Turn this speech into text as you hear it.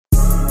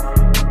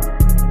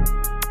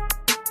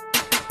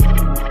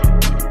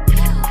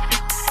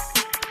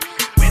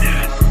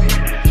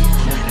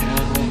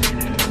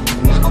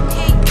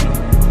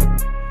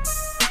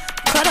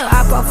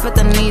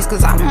knees,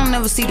 cause I won't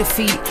never see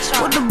defeat.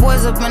 With the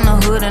boys up in the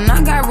hood, and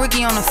I got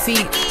Ricky on the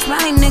feet.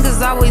 Smiling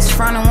niggas always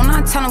frowning when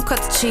I tell them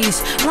cut the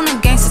cheese. When a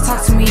gangster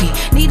talk to me,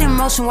 need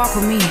emotion, walk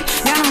with me.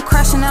 Got them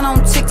crashing out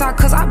on TikTok,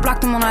 cause I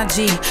blocked them on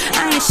IG.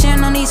 I ain't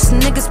sharing on these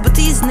niggas, but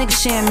these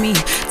niggas sharing me.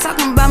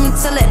 Talking about me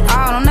till it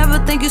all, don't ever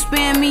think you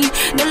sparing me.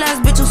 The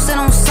last bitch who sit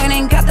on site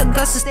ain't got the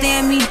guts to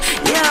stand me.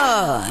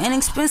 Yeah, an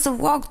expensive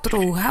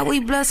walkthrough, how we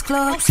bless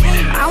clubs.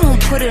 I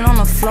won't put it on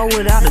the floor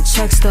without a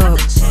check stub.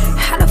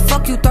 How the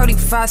fuck you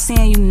 35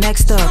 saying you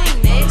next up?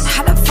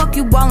 How the fuck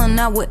you ballin'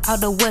 out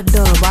without a wet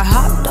dub? I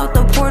hopped off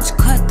the porch,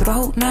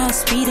 cutthroat, now I'm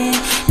speeding.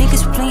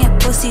 Niggas playing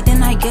pussy,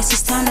 then I guess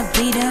it's time to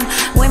bleed them.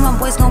 Way my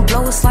boys gon'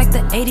 blow, it's like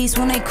the 80s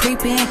when they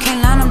creepin'.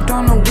 Can't line them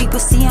during the week, but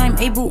see I'm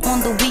able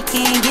on the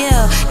weekend.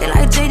 Yeah, they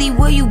like JD,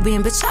 where you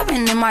been? Bitch, I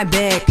been in my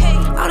bag.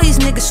 All these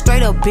niggas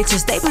straight up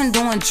bitches, they been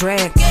doing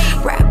drag.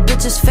 Rap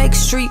bitches, fake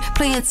street,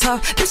 playing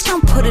tough. Bitch,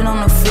 come put it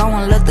on the floor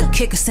and let the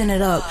kicker send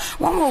it up.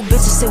 One more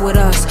bitch to sit with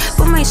us,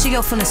 but make sure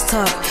your feelings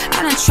tough.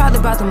 I done tried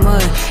about the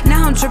mud,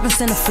 now I'm drippin'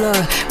 in the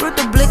flood. Rip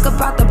the blick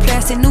about the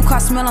plastic, new car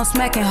smell, I'm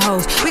smacking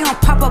hoes. We gon'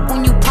 pop up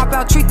when you pop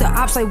out, treat the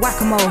ops like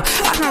whack-a-mole.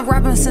 I've been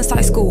rapping since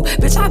high school,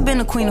 bitch, I've been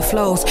the queen of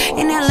flows.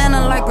 In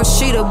Atlanta like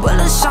Rashida, but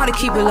let's try to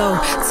keep it low.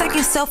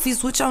 Taking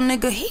selfies with your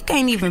nigga, he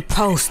can't even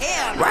post.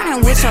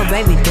 Riding with your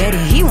baby daddy,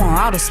 he want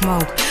all the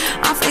smoke.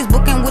 I'm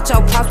Facebooking with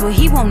your pops, but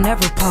he won't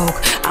never poke.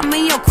 I'm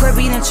in your crib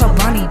eating your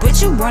bunny,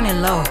 bitch, you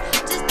running low.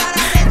 Just thought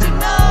I'd let you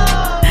know.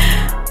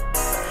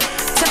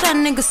 That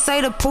nigga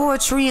say the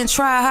poetry and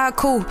try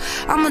haiku.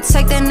 I'ma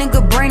take that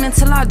nigga brain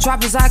until I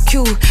drop his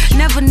IQ.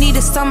 Never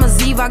needed summer's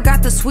eve, I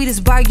got the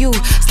sweetest by you.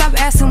 Stop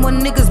asking what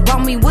niggas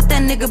bought me, what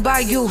that nigga buy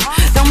you.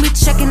 Don't be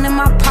checking in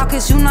my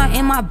pockets, you not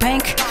in my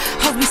bank.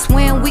 Hoes be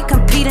swearing we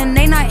competing,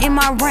 they not in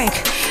my rank.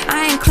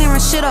 I ain't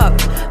clearing shit up,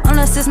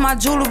 unless it's my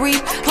jewelry.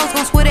 Hoes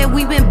gon' swear that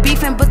we been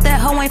beefing, but that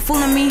hoe ain't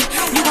fooling me.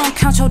 You gon'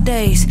 count your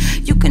days,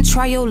 you can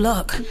try your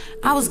luck.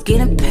 I was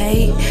getting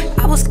paid,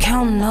 I was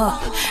counting up.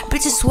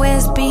 Bitches swear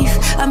it's beef,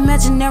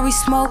 imaginary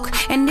smoke.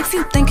 And if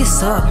you think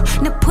it's up,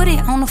 then put it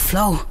on the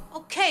floor.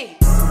 Okay.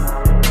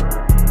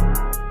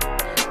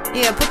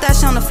 Yeah, put that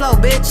shit on the floor,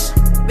 bitch.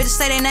 Bitches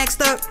say they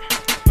next up.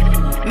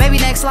 Maybe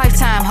next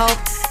lifetime, ho.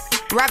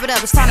 Wrap it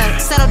up, it's time to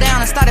settle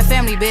down and start a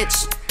family,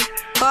 bitch.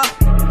 Fuck.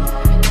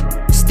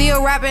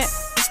 Still rapping,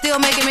 still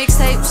making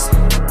mixtapes.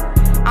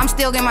 I'm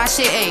still getting my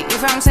shit ate, you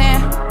feel what I'm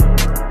saying?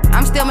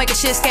 I'm still making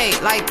shit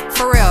skate, like,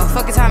 for real.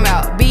 Fuck it, time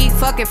out. Be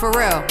fucking for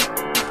real.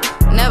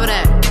 Never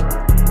that.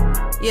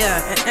 Yeah,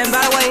 and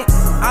by the way,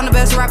 I'm the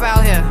best rapper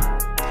out here.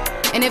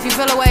 And if you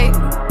feel away,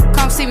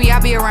 come see me,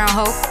 I'll be around,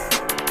 ho.